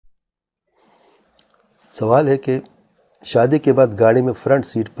سوال ہے کہ شادی کے بعد گاڑی میں فرنٹ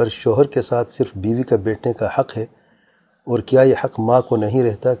سیٹ پر شوہر کے ساتھ صرف بیوی کا بیٹھنے کا حق ہے، اور کیا یہ حق ماں کو نہیں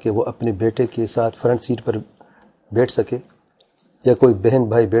رہتا کہ وہ اپنے بیٹے کے ساتھ فرنٹ سیٹ پر بیٹھ سکے یا کوئی بہن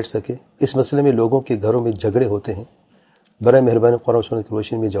بھائی بیٹھ سکے؟ اس مسئلے میں لوگوں کے گھروں میں جھگڑے ہوتے ہیں، برائے مہربانی قرآن و سنت کی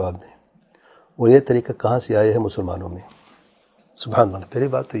روشنی میں جواب دیں، اور یہ طریقہ کہاں سے آیا ہے مسلمانوں میں؟ سبحان اللہ۔ پہلی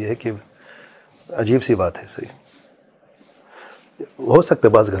بات تو یہ ہے کہ عجیب سی بات ہے، صحیح ہو سکتا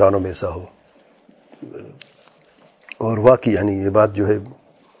ہے بعض گھرانوں میں ایسا ہو، اور واقعی یعنی یہ بات جو ہے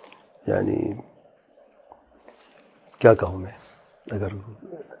یعنی کیا کہوں میں، اگر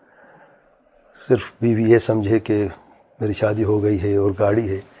صرف بیوی یہ سمجھے کہ میری شادی ہو گئی ہے اور گاڑی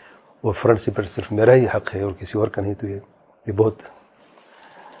ہے اور فرنٹ سیٹ پر صرف میرا ہی حق ہے اور کسی اور کا نہیں، تو یہ بہت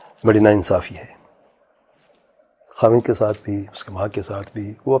بڑی ناانصافی ہے، خاوند کے ساتھ بھی، اس کے ماں کے ساتھ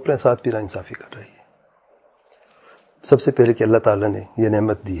بھی، وہ اپنے ساتھ بھی ناانصافی کر رہی ہے۔ سب سے پہلے کہ اللہ تعالیٰ نے یہ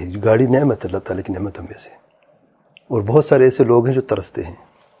نعمت دی ہے، گاڑی نعمت ہے اللہ تعالیٰ کی نعمتوں میں سے، اور بہت سارے ایسے لوگ ہیں جو ترستے ہیں،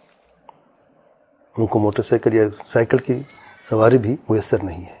 ان کو موٹر سائیکل یا سائیکل کی سواری بھی میسر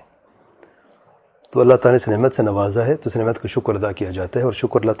نہیں ہے، تو اللہ تعالیٰ نے اس نعمت سے نوازا ہے، تو اس نعمت کا شکر ادا کیا جاتا ہے، اور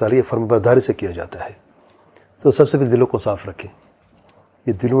شکر اللہ تعالیٰ یہ فرمانبرداری سے کیا جاتا ہے۔ تو سب سے پہلے دلوں کو صاف رکھیں،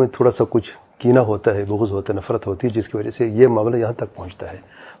 یہ دلوں میں تھوڑا سا کچھ کینہ ہوتا ہے، بغض ہوتا ہے، نفرت ہوتی ہے، جس کی وجہ سے یہ معاملہ یہاں تک پہنچتا ہے،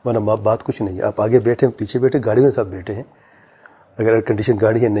 ورنہ بات کچھ نہیں ہے۔ آپ آگے بیٹھے ہیں، پیچھے بیٹھے، گاڑی میں سب بیٹھے ہیں، اگر ایئر کنڈیشن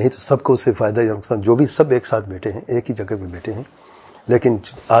گاڑی ہے نہیں تو سب کو اس سے فائدہ یا نقصان، جو بھی سب ایک ساتھ بیٹھے ہیں، ایک ہی جگہ پہ بیٹھے ہیں، لیکن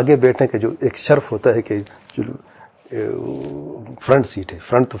آگے بیٹھنے کا جو ایک شرف ہوتا ہے کہ جو فرنٹ سیٹ ہے،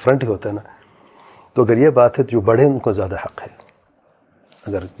 فرنٹ تو فرنٹ ہی ہوتا ہے نا، تو اگر یہ بات ہے تو جو بڑے ہیں ان کو زیادہ حق ہے،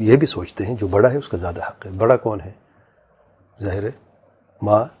 اگر یہ بھی سوچتے ہیں جو بڑا ہے اس کا زیادہ حق ہے۔ بڑا کون ہے؟ ظاہر ہے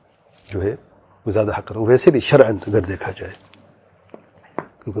ماں جو ہے وہ زیادہ حق ہے، ویسے بھی شرعاً اگر دیکھا جائے،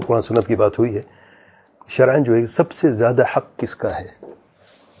 کیونکہ قرآن سنت کی بات ہوئی ہے، شرعاً جو ہے سب سے زیادہ حق کس کا ہے؟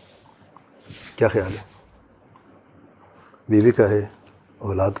 کیا خیال ہے؟ بیوی کا ہے،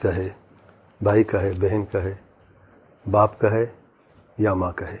 اولاد کا ہے، بھائی کا ہے، بہن کا ہے، باپ کا ہے، یا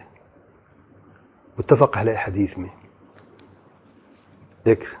ماں کا ہے؟ متفق علیہ حدیث میں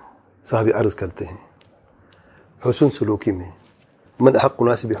ایک صحابی عرض کرتے ہیں، حسن سلوکی میں من حق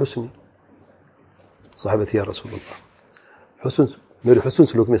الناس بحسن، صحابت یا رسول اللہ، میرے حسن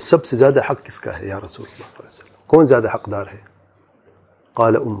سلوک میں سب سے زیادہ حق کس کا ہے یا رسول اللہ صلی اللہ علیہ وسلم؟ کون زیادہ حقدار ہے؟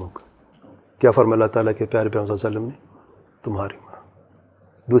 قال امک، کیا فرمایا اللہ تعالیٰ کے پیارے پیغمبر صلی اللہ علیہ وسلم نے؟ تمہاری ماں۔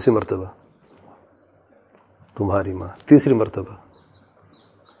 دوسری مرتبہ تمہاری ماں، تیسری مرتبہ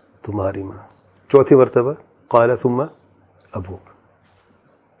تمہاری ماں، چوتھی مرتبہ قال ثم ابوک،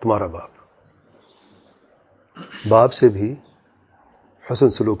 تمہارا باپ۔ باپ سے بھی حسن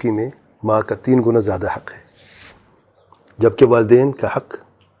سلوکی میں ماں کا 3 گنا زیادہ حق ہے، جبکہ والدین کا حق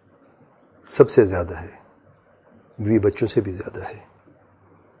سب سے زیادہ ہے، بیوی بچوں سے بھی زیادہ ہے،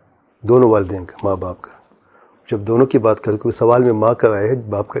 دونوں والدین کا، ماں باپ کا۔ جب دونوں کی بات کریں، کوئی سوال میں ماں کا آیا ہے،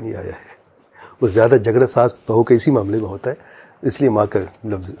 باپ کا نہیں آیا ہے، وہ زیادہ جھگڑا ساز بہو کے اسی معاملے میں ہوتا ہے، اس لیے ماں کا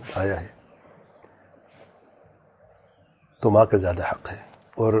لفظ آیا ہے، تو ماں کا زیادہ حق ہے۔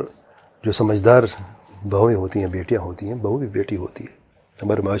 اور جو سمجھدار بہویں ہوتی ہیں، بیٹیاں ہوتی ہیں، بہو بھی بیٹی ہوتی ہے،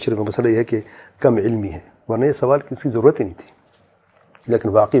 ہمارے معاشرے میں مسئلہ یہ ہے کہ کم علمی ہے، ورنہ یہ سوال کی ضرورت ہی نہیں تھی، لیکن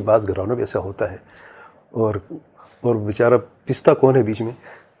واقعی بعض گھرانوں میں ایسا ہوتا ہے، اور بیچارہ پستا کون ہے بیچ میں؟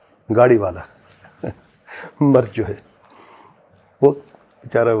 گاڑی والا مرد جو ہے وہ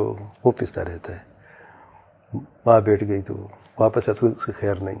بیچارہ وہ پستا رہتا ہے، ماں بیٹھ گئی تو واپس آتے اس کی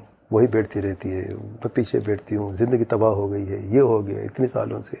خیر نہیں، وہی بیٹھتی رہتی ہے، میں پیچھے بیٹھتی ہوں، زندگی تباہ ہو گئی ہے، یہ ہو گیا، اتنے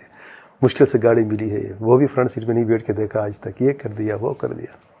سالوں سے مشکل سے گاڑی ملی ہے، وہ بھی فرنٹ سیٹ میں نہیں بیٹھ کے دیکھا آج تک، یہ کر دیا، وہ کر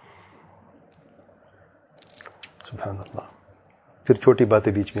دیا، سبحان اللہ۔ پھر چھوٹی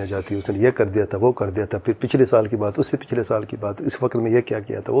باتیں بیچ میں آ جاتی ہیں، اس نے یہ کر دیا تھا، وہ کر دیا تھا، پھر پچھلے سال کی بات، اس سے پچھلے سال کی بات، اس وقت میں یہ کیا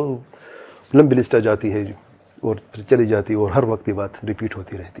کیا تھا، وہ لمبی لسٹ آ جاتی ہے اور پھر چلی جاتی ہے، اور ہر وقت یہ بات ریپیٹ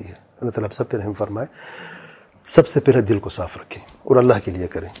ہوتی رہتی ہے۔ اللہ تعالیٰ سب پہ رحم فرمائے۔ سب سے پہلے دل کو صاف رکھیں اور اللہ کے لیے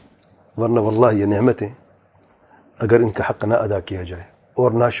کریں، ورنہ واللہ یہ نعمتیں اگر ان کا حق نہ ادا کیا جائے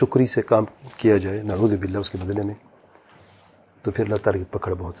اور نہ شکری سے کام کیا جائے، نعوذ باللہ، اس کے بدلے میں، تو پھر اللہ تعالیٰ کی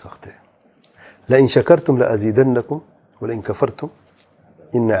پکڑ بہت سخت ہے۔ لئن شکرتم لازیدنکم ولئن کفرتم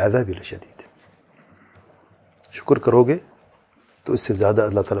ان عذابی لشدید، شکر کرو گے تو اس سے زیادہ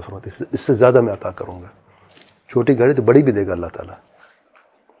اللہ تعالیٰ فرماتے ہیں، اس سے زیادہ میں عطا کروں گا، چھوٹی گاڑی تو بڑی بھی دے گا اللہ تعالیٰ۔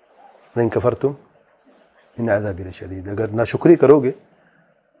 لئن کفرتم ان عذابی لشدید، اگر ناشکری کرو گے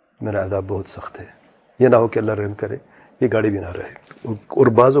میرا عذاب بہت سخت ہے، یہ نہ ہو کہ اللہ رحم کرے یہ گاڑی بھی نہ رہے۔ اور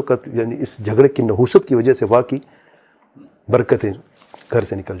بعض اوقات یعنی اس جھگڑے کی نحوست کی وجہ سے واقعی برکتیں گھر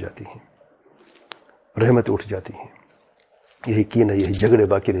سے نکل جاتی ہیں، رحمتیں اٹھ جاتی ہیں، یہی کینہ، یہی جھگڑے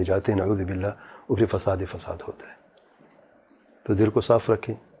باقی رہ جاتے ہیں، نعوذ باللہ، اور پھر فساد ہوتا ہے۔ تو دل کو صاف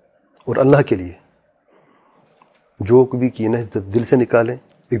رکھیں اور اللہ کے لیے جو بھی کی نا دل سے نکالیں,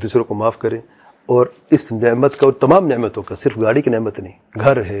 ایک دوسرے کو معاف کریں, اور اس نعمت کا اور تمام نعمتوں کا, صرف گاڑی کی نعمت نہیں,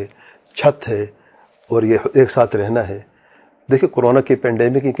 گھر ہے, چھت ہے, اور یہ ایک ساتھ رہنا ہے. دیکھیں کورونا کے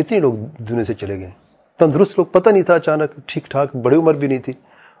پینڈیمک میں کتنے لوگ دنیا سے چلے گئے, تندرست لوگ, پتہ نہیں تھا, اچانک ٹھیک ٹھاک, بڑی عمر بھی نہیں تھی,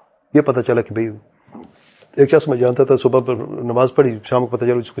 یہ پتہ چلا کہ بھئی ایک شخص میں جانتا تھا, صبح پر نماز پڑھی, شام کو پتہ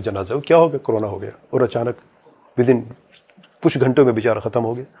چلا اس کو جنازہ, کیا ہو گیا, کورونا ہو گیا, اور اچانک ودن کچھ گھنٹوں میں بیچارہ ختم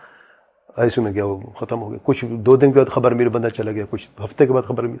ہو گیا, آئی سی یو میں گیا, وہ ختم ہو گیا. کچھ 2 دن کے بعد خبر میرے بندہ چلا گیا, کچھ ہفتے کے بعد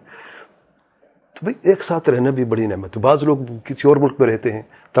خبر ملی. تو بھئی ایک ساتھ رہنا بھی بڑی نعمت ہے. بعض لوگ کسی اور ملک میں رہتے ہیں,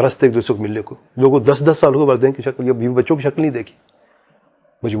 ترستے ایک دوسرے کو ملنے کو, لوگوں 10-10 سال ہو والدین کی شکل یا بیوی بچوں کی شکل نہیں دیکھی,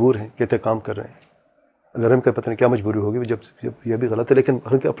 مجبور ہیں, کہتے کام کر رہے ہیں. اللہ ہم کا پتہ نہیں کیا مجبوری ہوگی, جب یہ بھی غلط ہے, لیکن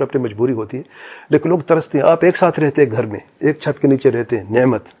ہر کی اپنی اپنی مجبوری ہوتی ہے. لیکن لوگ ترستے ہیں, آپ ایک ساتھ رہتے ہیں گھر میں, ایک چھت کے نیچے رہتے ہیں,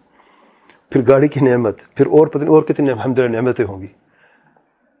 نعمت, پھر گاڑی کی نعمت, پھر اور پتہ نہیں اور کتنی الحمدللہ نعمتیں ہوں گی,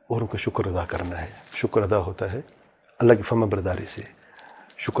 اور ان کا شکر ادا کرنا ہے. شکر ادا ہوتا ہے اللہ کی فرما برداری سے,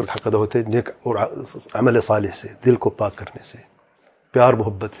 شکر کا حق ادا ہوتا ہے نیک اور عمل صالح سے, دل کو پاک کرنے سے, پیار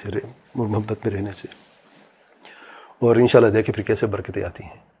محبت سے, محبت میں رہنے سے, اور انشاءاللہ دیکھیں پھر کیسے برکتیں آتی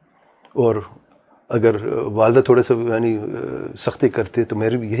ہیں. اور اگر والدہ تھوڑے سے یعنی سختی کرتے تو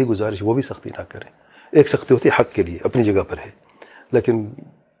میری بھی یہی گزارش, وہ بھی سختی نہ کریں. ایک سختی ہوتی ہے حق کے لیے, اپنی جگہ پر ہے, لیکن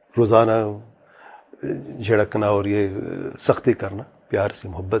روزانہ جھڑکنا اور یہ سختی کرنا پیار سے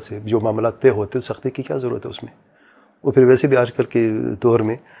محبت سے, جو معاملات طے ہوتے ہیں سختی کی کیا ضرورت ہے اس میں. اور پھر ویسے بھی آج کل کے دور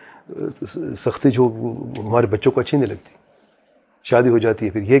میں سختی جو ہمارے بچوں کو اچھی نہیں لگتی, شادی ہو جاتی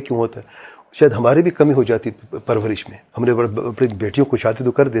ہے, پھر یہ کیوں ہوتا ہے, شاید ہماری بھی کمی ہو جاتی پرورش میں. ہم نے اپنی بیٹیوں کو شادی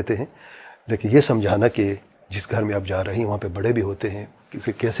تو کر دیتے ہیں, لیکن یہ سمجھانا کہ جس گھر میں آپ جا رہی ہیں وہاں پہ بڑے بھی ہوتے ہیں,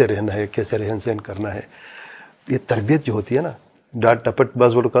 کیسے رہنا ہے, کیسے رہن سہن کرنا ہے, یہ تربیت جو ہوتی ہے نا, ڈانٹ ٹپٹ.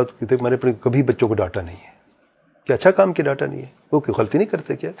 بعض لوگ کہتے ہیں میں نے اپنے کبھی بچوں کو ڈانٹا نہیں ہے, کہ اچھا کام کی ڈانٹا نہیں ہے, وہ کوئی غلطی نہیں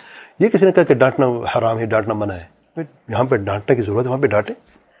کرتے کیا, یہ کسی نے کہا کہ ڈانٹنا حرام ہے, ڈانٹنا منع ہے. یہاں پہ ڈانٹنے کی ضرورت ہے, وہاں پہ ڈانٹیں.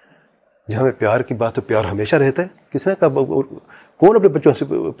 جہاں پہ پیار کی بات تو پیار ہمیشہ رہتا ہے. کس نے کہا, کون اپنے بچوں سے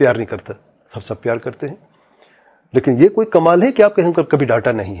پیار نہیں کرتا, سب پیار کرتے ہیں. لیکن یہ کوئی کمال ہے کہ آپ کہیں کبھی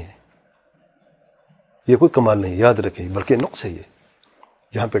ڈانٹا نہیں ہے, یہ کوئی کمال نہیں, یاد رکھیں, بلکہ نقص ہے یہ.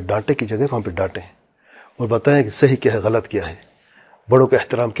 جہاں پہ ڈانٹے کی جگہ وہاں پہ ڈانٹیں, اور بتائیں کہ صحیح کیا ہے, غلط کیا ہے, بڑوں کا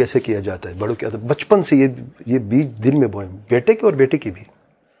احترام کیسے کیا جاتا ہے. بڑوں کے بچپن سے یہ بیج دل میں بوئیں, بیٹے کے اور بیٹے کی بھی.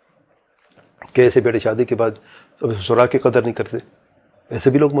 کیسے بیٹے شادی کے بعد سسرال کی قدر نہیں کرتے, ایسے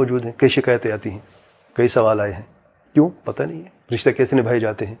بھی لوگ موجود ہیں. کئی شکایتیں آتی ہیں, کئی سوال آئے ہیں, کیوں پتہ نہیں ہے. رشتہ کیسے نبھائے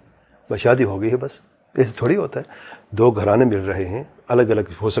جاتے ہیں, بس شادی ہو گئی ہے بس, ایسے تھوڑی ہوتا ہے. 2 گھرانے مل رہے ہیں, الگ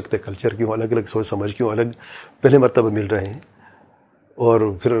الگ ہو سکتے کلچر کیوں, الگ الگ سوچ سمجھ کیوں, الگ پہلے مرتبہ مل رہے ہیں,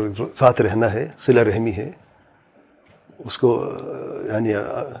 اور پھر ساتھ رہنا ہے, صلہ رحمی ہے, اس کو یعنی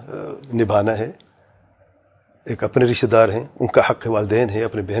نبھانا ہے. ایک اپنے رشتہ دار ہیں, ان کا حق والدین ہے,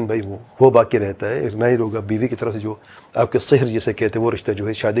 اپنے بہن بھائی, وہ باقی رہتا ہے. ایک نئی لوگ بیوی کی طرف سے جو آپ کے سحر جسے کہتے ہیں, وہ رشتہ جو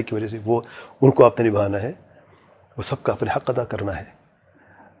ہے شادی کی وجہ سے, وہ ان کو آپ نے نبھانا ہے. وہ سب کا اپنے حق ادا کرنا ہے.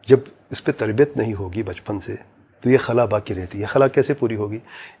 جب اس پہ تربیت نہیں ہوگی بچپن سے تو یہ خلا باقی رہتی ہے. یہ خلا کیسے پوری ہوگی,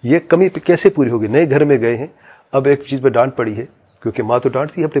 یہ کمی کیسے پوری ہوگی. نئے گھر میں گئے ہیں, اب ایک چیز پہ ڈانٹ پڑی ہے, کیونکہ ماں تو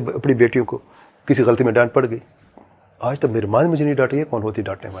ڈانٹتی ہے اپنی بیٹیوں کو, کسی غلطی میں ڈانٹ پڑ گئی. آج تک میری ماں نے مجھے نہیں ڈانٹی ہے, کون ہوتی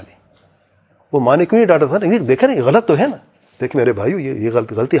ڈانٹنے والی. وہ ماں نے کیوں نہیں ڈانٹا تھا, دیکھا نہیں غلط تو ہے نا. دیکھ میرے بھائیو, یہ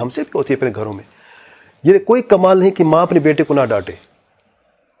غلطی ہم سے بھی ہوتی ہے اپنے گھروں میں. یہ کوئی کمال نہیں کہ ماں اپنے بیٹے کو نہ ڈانٹے.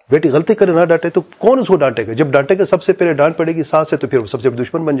 بیٹی غلطی کرے نہ ڈانٹے تو کون اس کو ڈانٹے گا. جب ڈانٹے گا سب سے پہلے ڈانٹ پڑے گی ساس سے, تو پھر وہ سب سے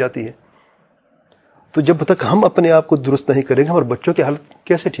دشمن بن جاتی ہے. تو جب تک ہم اپنے آپ کو درست نہیں کریں گے, ہمارے بچوں کی حالت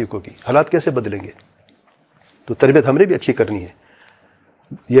کیسے ٹھیک ہوگی, حالات کیسے بدلیں گے. تو تربیت ہم نے بھی اچھی کرنی ہے.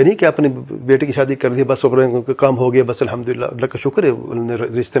 یہ نہیں کہ اپنے بیٹے کی شادی کر دی بس کام ہو گیا بس, الحمدللہ اللہ کا شکر ہے, اللہ نے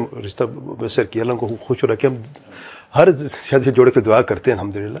رشتہ بسر کیا, اللہ کو خوش رکھے. ہم ہر شادی سے جوڑ کے دعا کرتے ہیں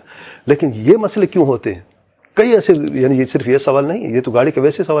الحمدللہ. لیکن یہ مسئلے کیوں ہوتے ہیں, کئی ایسے, یعنی یہ صرف یہ سوال نہیں ہے, یہ تو گاڑی کے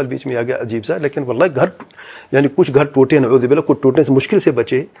ویسے سوال بیچ میں آ گیا عجیب سا. لیکن واللہ گھر یعنی کچھ گھر ٹوٹے, نعوذ باللہ, کچھ ٹوٹنے سے مشکل سے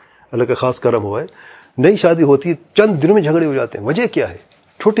بچے, اللہ کا خاص کرم ہوا ہے. نئی شادی ہوتی ہے, چند دنوں میں جھگڑے ہو جاتے ہیں. وجہ کیا ہے,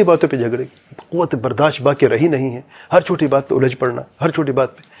 چھوٹی باتوں پہ جھگڑے, قوت برداشت باقی رہی نہیں ہے, ہر چھوٹی بات پہ الجھ پڑنا, ہر چھوٹی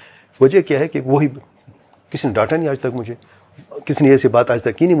بات پہ. وجہ کیا ہے کہ وہی کسی نے ڈانٹا نہیں آج تک مجھے, کسی نے ایسی بات آج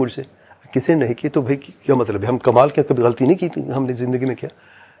تک کی نہیں مجھ سے, کسی نے نہیں کی. تو بھائی کیا مطلب ہے, ہم کمال کیا کبھی غلطی نہیں کی تھی ہم نے زندگی میں,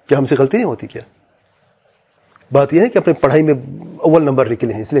 کیا ہم سے غلطی نہیں ہوتی کیا. بات یہ ہے کہ اپنے پڑھائی میں اول نمبر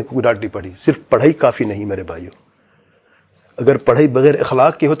نکلے ہیں, اس لیے کوئی ڈانٹنی پڑی. صرف پڑھائی کافی نہیں میرے بھائیوں, اگر پڑھائی بغیر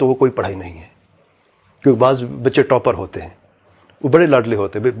اخلاق کی ہو تو وہ کوئی پڑھائی نہیں ہے. کیونکہ بعض بچے ٹاپر ہوتے ہیں, وہ بڑے لاڈلے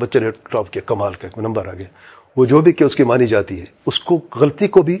ہوتے ہیں, بچے نے ٹاپ کیا, کمال کا نمبر آ گیا, وہ جو بھی کہ اس کی مانی جاتی ہے, اس کو غلطی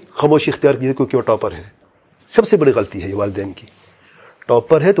کو بھی خاموشی اختیار کی ہے کیونکہ وہ ٹاپر ہے. سب سے بڑی غلطی ہے یہ والدین کی.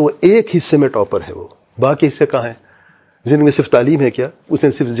 ٹاپر ہے تو وہ ایک حصے میں ٹاپر ہے, وہ باقی حصے کہاں ہیں. زندگی میں صرف تعلیم ہے کیا؟ اس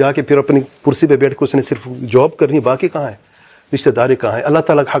نے صرف جا کے پھر اپنی کرسی پہ بیٹھ کے اس نے صرف جاب کرنی ہے، باقی کہاں ہے؟ رشتہ داری کہاں ہے؟ اللہ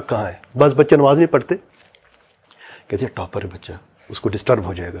تعالیٰ کا حق کہاں ہے؟ بس بچے نماز نہیں پڑھتے، کہتے ہیں ٹاپر ہے بچہ، اس کو ڈسٹرب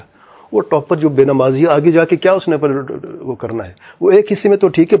ہو جائے گا. وہ ٹاپر جو بے نمازی آگے جا کے کیا اس نے وہ کرنا ہے؟ وہ ایک حصے میں تو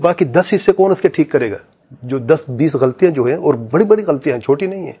ٹھیک ہے، باقی 10 حصے کون اس کے ٹھیک کرے گا؟ جو 10-20 غلطیاں جو ہیں، اور بڑی بڑی غلطیاں ہیں، چھوٹی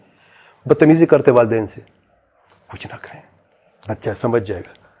نہیں ہیں. بدتمیزی کرتے والدین سے، کچھ نہ کریں، بچہ سمجھ جائے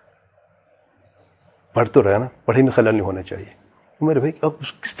گا. پڑھ تو رہا نا، پڑھائی میں خلل نہیں ہونا چاہیے. میرے بھائی اب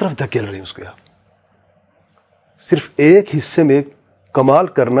کس طرف دھکیل رہے ہیں اس کو؟ آپ صرف ایک حصے میں کمال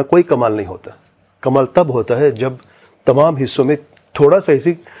کرنا کوئی کمال نہیں ہوتا. کمال تب ہوتا ہے جب تمام حصوں میں تھوڑا سا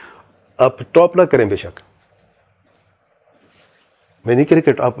اسی آپ ٹاپ نہ کریں. بے شک میں نہیں کہہ رہی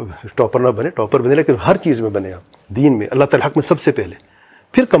کہ آپ ٹاپر نہ بنے، ٹاپر بنے، لیکن ہر چیز میں بنے. آپ دین میں اللہ تعالی حق میں سب سے پہلے،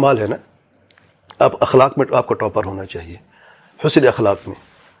 پھر کمال ہے نا. آپ اخلاق میں آپ کو ٹاپر ہونا چاہیے، حسن اخلاق میں،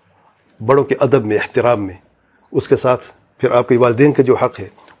 بڑوں کے ادب میں، احترام میں. اس کے ساتھ پھر آپ کے والدین کا جو حق ہے،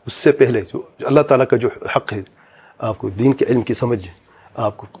 اس سے پہلے جو اللہ تعالیٰ کا جو حق ہے، آپ کو دین کے علم کی سمجھ،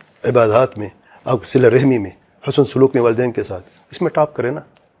 آپ کو عبادات میں، آپ کو صلہ رحمی میں، حسن سلوک میں والدین کے ساتھ، اس میں ٹاپ کریں نا.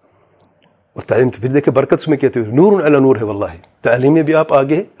 اور تعلیم تو پھر دیکھیں برکت میں کہتے ہیں، نور علی نور ہے. واللہ تعلیم میں بھی آپ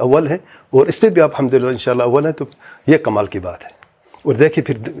آگے ہیں، اول ہیں، اور اس پہ بھی آپ الحمدللہ انشاءاللہ اول ہیں. تو یہ کمال کی بات ہے. اور دیکھیں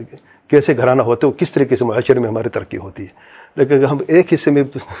پھر کیسے گھرانہ ہوتے ہیں، کس طریقے سے معاشرے میں ہماری ترقی ہوتی ہے. لیکن اگر ہم ایک حصے میں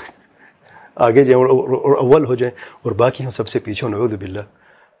آگے جائیں اور اول ہو جائیں اور باقی ہم سب سے پیچھے، نعوذ باللہ،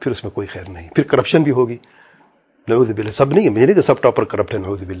 پھر اس میں کوئی خیر نہیں. پھر کرپشن بھی ہوگی، نعوذ باللہ. سب نہیں ہے، میں نہیں کہ سب ٹاپر کرپٹ ہے،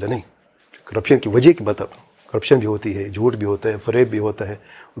 نعوذ باللہ نہیں. کرپشن کی وجہ کی بتا، کرپشن بھی ہوتی ہے، جھوٹ بھی ہوتا ہے، فریب بھی ہوتا ہے،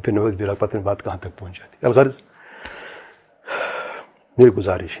 اور پھر نعوذ باللہ پتہ نہیں بات کہاں تک پہنچ جاتی ہے. الغرض میری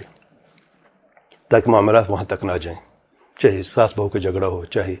گزارش ہے تاکہ معاملات وہاں تک نہ جائیں، چاہے ساس بہو کا جھگڑا ہو،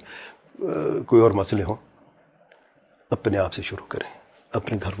 چاہے کوئی اور مسئلے ہوں، اپنے آپ سے شروع کریں.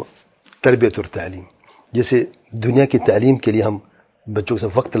 اپنے گھر کو تربیت اور تعلیم، جیسے دنیا کی تعلیم کے لیے ہم بچوں سے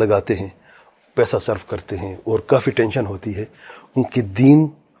وقت لگاتے ہیں، پیسہ صرف کرتے ہیں اور کافی ٹینشن ہوتی ہے، ان کے دین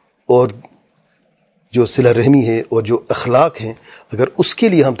اور جو صلہ رحمی ہے اور جو اخلاق ہیں، اگر اس کے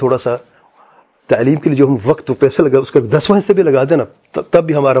لیے ہم تھوڑا سا تعلیم کے لیے جو ہم وقت و پیسہ لگا، اس کا 10واں حصہ بھی لگا دیں نا، تب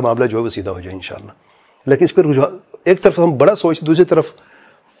بھی ہمارا معاملہ جو ہے وہ سیدھا ہو جائے انشاءاللہ. لیکن اس پر ایک طرف ہم بڑا سوچ، دوسری طرف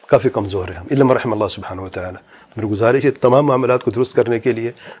کافی کمزور ہے ہم، الا من رحم اللہ سبحانہ و تعالی. میری گزارش ہے تمام معاملات کو درست کرنے کے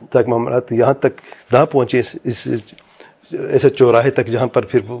لیے، تاکہ معاملات یہاں تک نہ پہنچے، اس ایسے چوراہے تک جہاں پر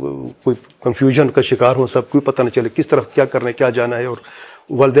پھر کوئی کنفیوژن کا شکار ہو، سب کوئی پتہ نہ چلے کس طرف کیا کرنا ہے، کیا جانا ہے. اور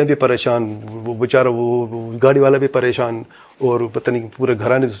والدین بھی پریشان، وہ بیچارہ وہ گاڑی والا بھی پریشان، اور پتہ نہیں پورے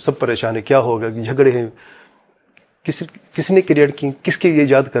گھرانے سب پریشان ہے، کیا ہوگا، جھگڑے ہیں، کس نے کریٹ کی، کس کے یہ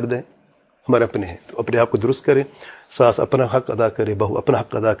ایجاد کر دیں؟ ہمارے اپنے ہیں. تو اپنے آپ کو درست کریں، ساس اپنا حق ادا کرے، بہو اپنا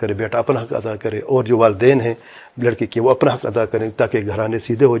حق ادا کرے، بیٹا اپنا حق ادا کرے، اور جو والدین ہیں لڑکی کے وہ اپنا حق ادا کریں، تاکہ گھرانے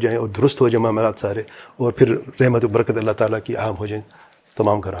سیدھے ہو جائیں اور درست ہو جائیں معاملات سارے، اور پھر رحمت و برکت اللہ تعالیٰ کی عام ہو جائیں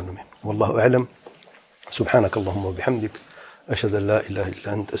تمام گھرانوں میں. واللہ اعلم. سبحانک اللہم و بحمدک، اشہد ان لا الہ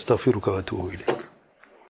الا انت، استغفرک و اتوب الیک.